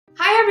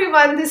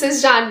everyone, this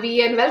is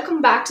Janvi and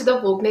welcome back to the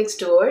Vogue Next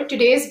Door.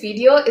 Today's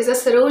video is a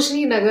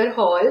Sarojini Nagar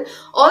haul.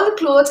 All the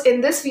clothes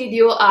in this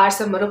video are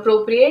summer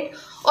appropriate.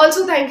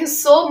 Also, thank you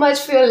so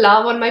much for your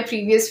love on my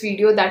previous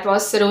video that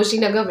was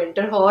Sarojini Nagar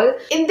winter haul.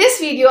 In this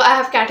video, I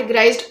have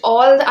categorized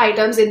all the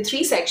items in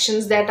 3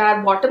 sections that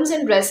are bottoms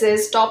and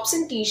dresses, tops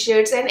and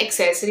t-shirts and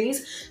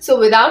accessories. So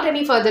without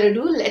any further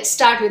ado, let's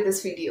start with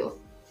this video.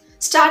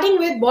 Starting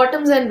with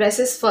bottoms and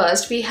dresses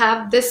first, we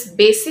have this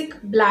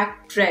basic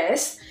black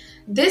dress.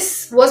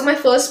 This was my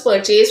first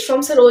purchase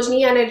from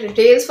Sarojini and it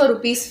retails for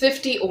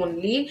 ₹50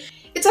 only.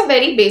 It's a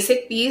very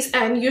basic piece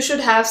and you should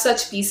have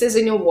such pieces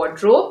in your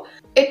wardrobe.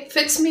 It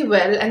fits me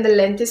well and the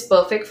length is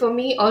perfect for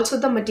me. Also,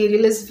 the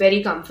material is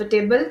very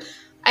comfortable.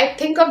 I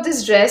think of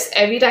this dress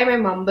every time I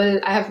mumble,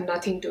 I have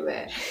nothing to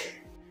wear.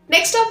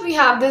 Next up, we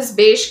have this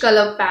beige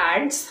color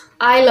pants.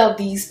 I love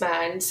these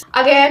pants.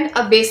 Again,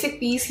 a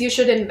basic piece you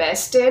should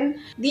invest in.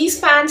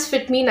 These pants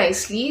fit me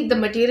nicely.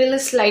 The material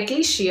is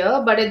slightly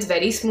sheer, but it's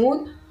very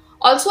smooth.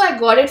 Also, I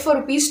got it for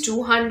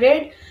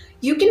 ₹200.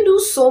 You can do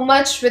so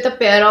much with a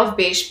pair of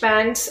beige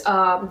pants.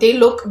 They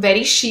look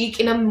very chic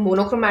in a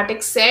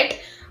monochromatic set.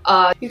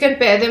 You can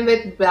pair them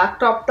with black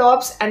top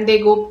tops and they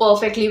go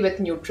perfectly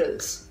with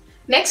neutrals.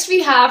 Next,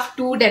 we have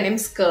 2 denim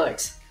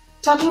skirts.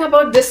 Talking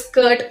about this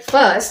skirt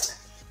first,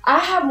 I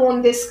have worn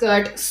this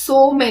skirt so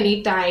many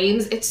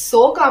times. It's so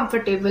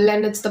comfortable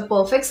and it's the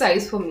perfect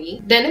size for me.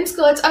 Denim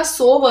skirts are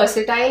so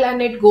versatile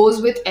and it goes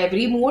with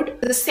every mood.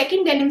 The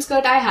second denim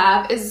skirt I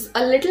have is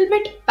a little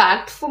bit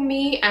packed for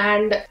me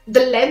and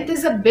the length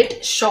is a bit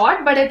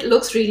short, but it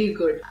looks really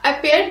good. I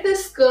paired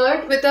this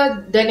skirt with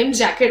a denim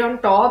jacket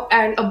on top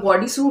and a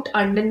bodysuit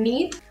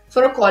underneath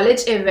for a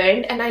college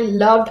event and I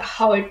loved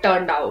how it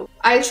turned out.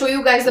 I'll show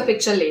you guys the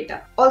picture later.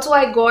 Also,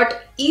 I got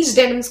each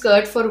denim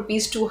skirt for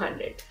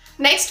 ₹200.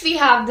 Next, we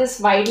have this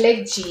wide leg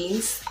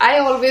jeans. I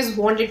always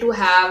wanted to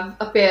have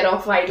a pair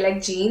of wide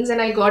leg jeans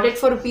and I got it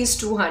for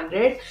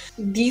 ₹200.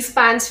 These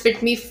pants fit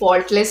me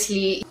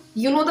faultlessly.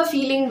 You know the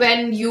feeling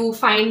when you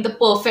find the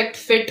perfect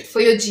fit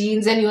for your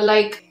jeans and you're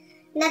like,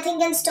 nothing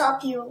can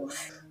stop you.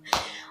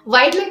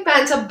 Wide leg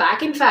pants are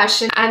back in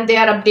fashion and they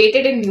are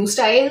updated in new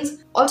styles.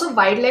 Also,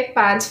 wide leg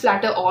pants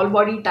flatter all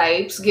body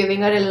types,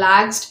 giving a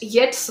relaxed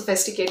yet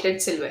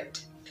sophisticated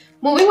silhouette.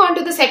 Moving on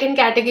to the second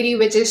category,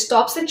 which is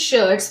tops and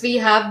shirts, we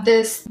have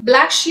this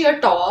black sheer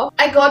top.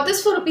 I got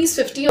this for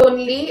 ₹50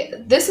 only.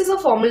 This is a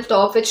formal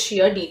top with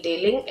sheer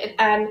detailing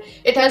and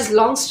it has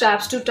long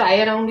straps to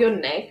tie around your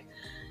neck.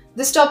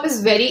 This top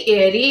is very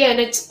airy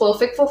and it's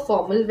perfect for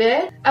formal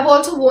wear. I've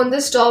also worn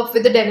this top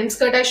with the denim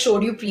skirt I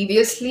showed you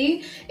previously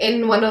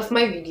in one of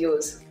my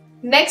videos.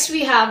 Next,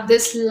 we have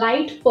this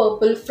light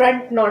purple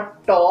front knot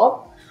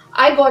top.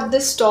 I got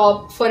this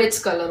top for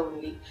its color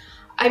only.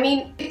 I mean,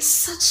 it's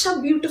such a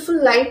beautiful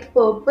light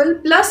purple,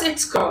 plus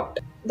it's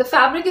cropped. The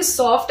fabric is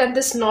soft and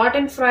this knot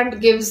in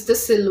front gives the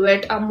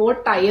silhouette a more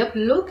tie-up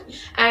look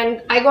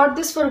and I got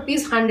this for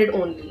 ₹100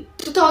 only.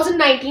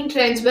 2019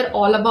 trends were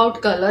all about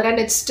color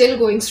and it's still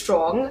going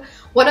strong.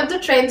 One of the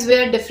trends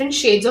were different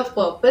shades of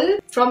purple.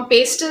 From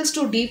pastels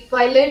to deep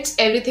violets,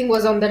 everything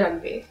was on the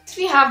runway.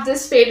 We have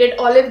this faded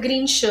olive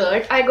green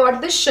shirt. I got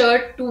this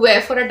shirt to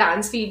wear for a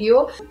dance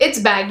video.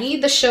 It's baggy,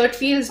 the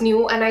shirt feels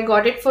new and I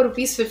got it for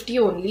 ₹50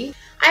 only.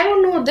 I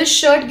don't know, this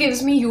shirt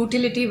gives me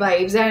utility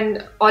vibes and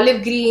olive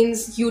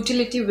greens,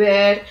 utility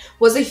wear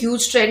was a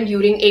huge trend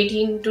during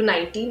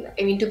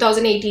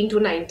 2018 to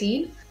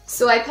 19.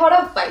 So I thought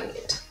of buying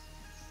it.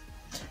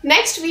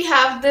 Next, we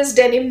have this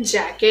denim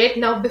jacket.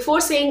 Now,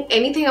 before saying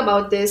anything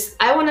about this,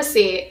 I want to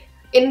say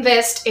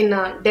invest in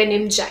a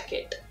denim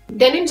jacket.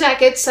 Denim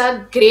jackets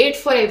are great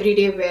for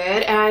everyday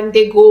wear and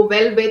they go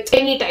well with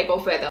any type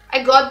of weather.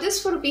 I got this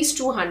for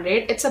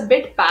 ₹200. It's a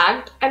bit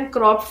packed and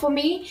cropped for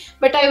me,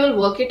 but I will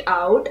work it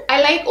out. I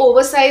like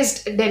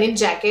oversized denim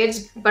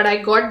jackets, but I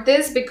got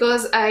this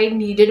because I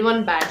needed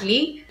one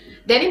badly.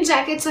 Denim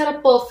jackets are a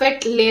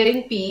perfect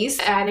layering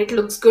piece and it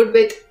looks good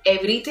with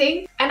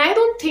everything and I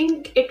don't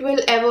think it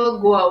will ever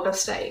go out of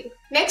style.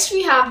 Next,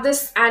 we have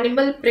this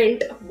animal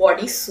print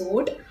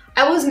bodysuit.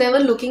 I was never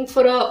looking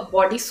for a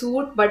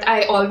bodysuit, but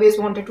I always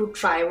wanted to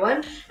try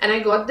one and I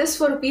got this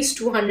for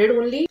 ₹200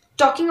 only.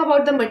 Talking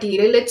about the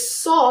material, it's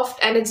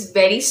soft and it's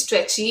very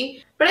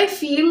stretchy, but I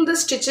feel the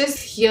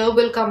stitches here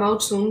will come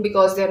out soon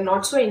because they're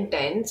not so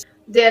intense.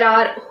 There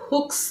are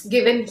hooks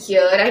given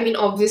here, I mean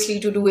obviously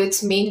to do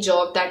its main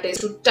job, that is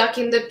to tuck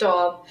in the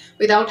top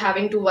without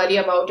having to worry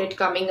about it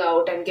coming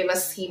out and give a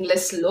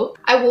seamless look.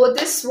 I wore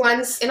this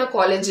once in a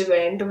college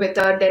event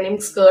with a denim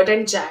skirt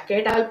and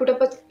jacket. I'll put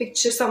up a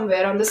picture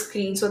somewhere on the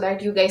screen so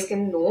that you guys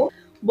can know.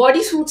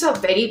 Bodysuits are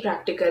very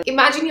practical.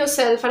 Imagine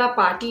yourself at a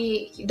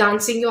party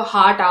dancing your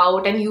heart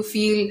out and you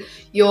feel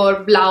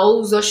your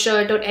blouse or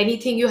shirt or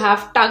anything you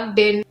have tucked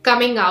in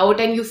coming out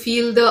and you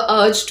feel the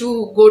urge to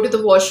go to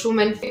the washroom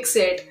and fix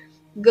it.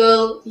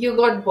 Girl, you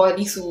got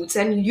bodysuits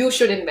and you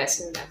should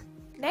invest in them.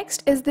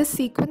 Next is this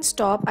sequins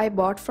top I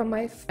bought from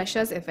my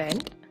freshers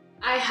event.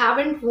 I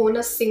haven't worn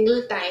a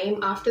single time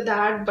after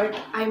that, but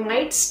I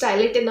might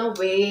style it in a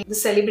way the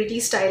celebrity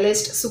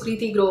stylist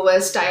Sukriti Grover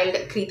styled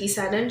Kriti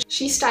Sanon.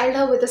 She styled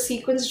her with a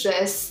sequins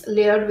dress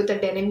layered with a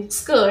denim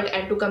skirt,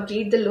 and to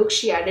complete the look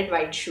she added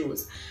white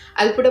shoes.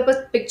 I'll put up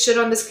a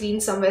picture on the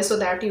screen somewhere so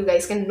that you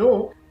guys can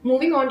know.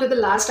 Moving on to the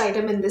last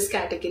item in this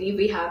category,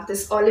 we have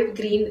this olive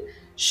green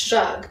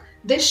shrug.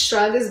 This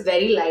shrug is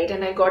very light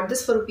and I got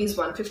this for rupees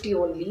 150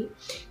 only.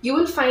 You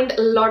will find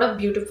a lot of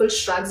beautiful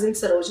shrugs in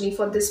Sarojini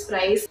for this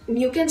price.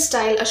 You can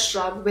style a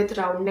shrug with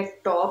round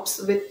neck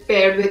tops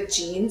paired with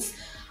jeans.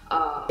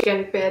 You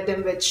can pair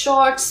them with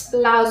shorts,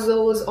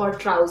 palazzos or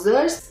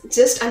trousers.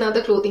 Just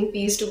another clothing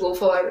piece to go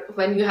for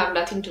when you have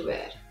nothing to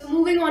wear.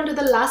 Moving on to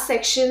the last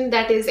section,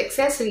 that is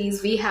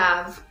accessories, we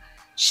have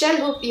shell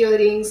hoop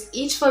earrings,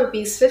 each for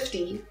rupees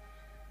 50.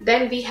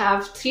 Then we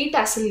have 3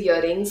 tassel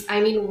earrings,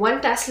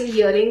 one tassel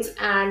earrings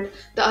and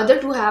the other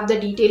 2 have the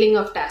detailing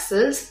of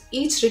tassels.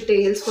 Each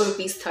retails for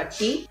rupees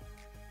 30.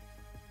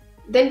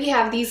 Then we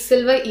have these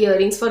silver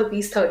earrings for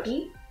rupees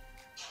 30.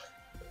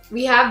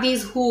 We have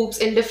these hoops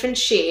in different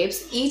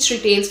shapes, each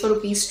retails for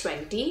rupees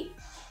 20.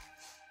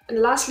 And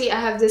lastly, I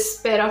have this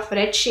pair of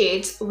red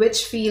shades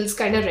which feels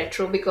kind of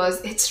retro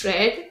because it's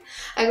red.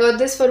 I got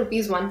this for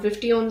rupees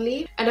 150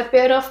 only, and a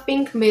pair of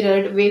pink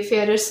mirrored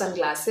Wayfarer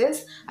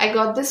sunglasses. I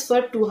got this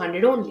for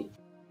 200 only.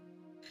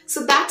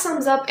 So that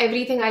sums up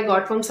everything I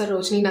got from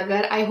Sarojini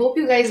Nagar. I hope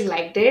you guys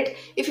liked it.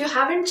 If you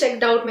haven't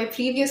checked out my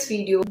previous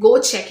video,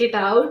 go check it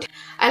out.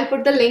 I'll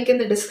put the link in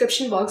the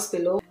description box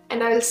below.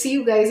 And I will see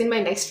you guys in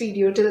my next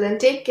video. Till then,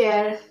 take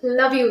care.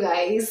 Love you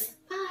guys.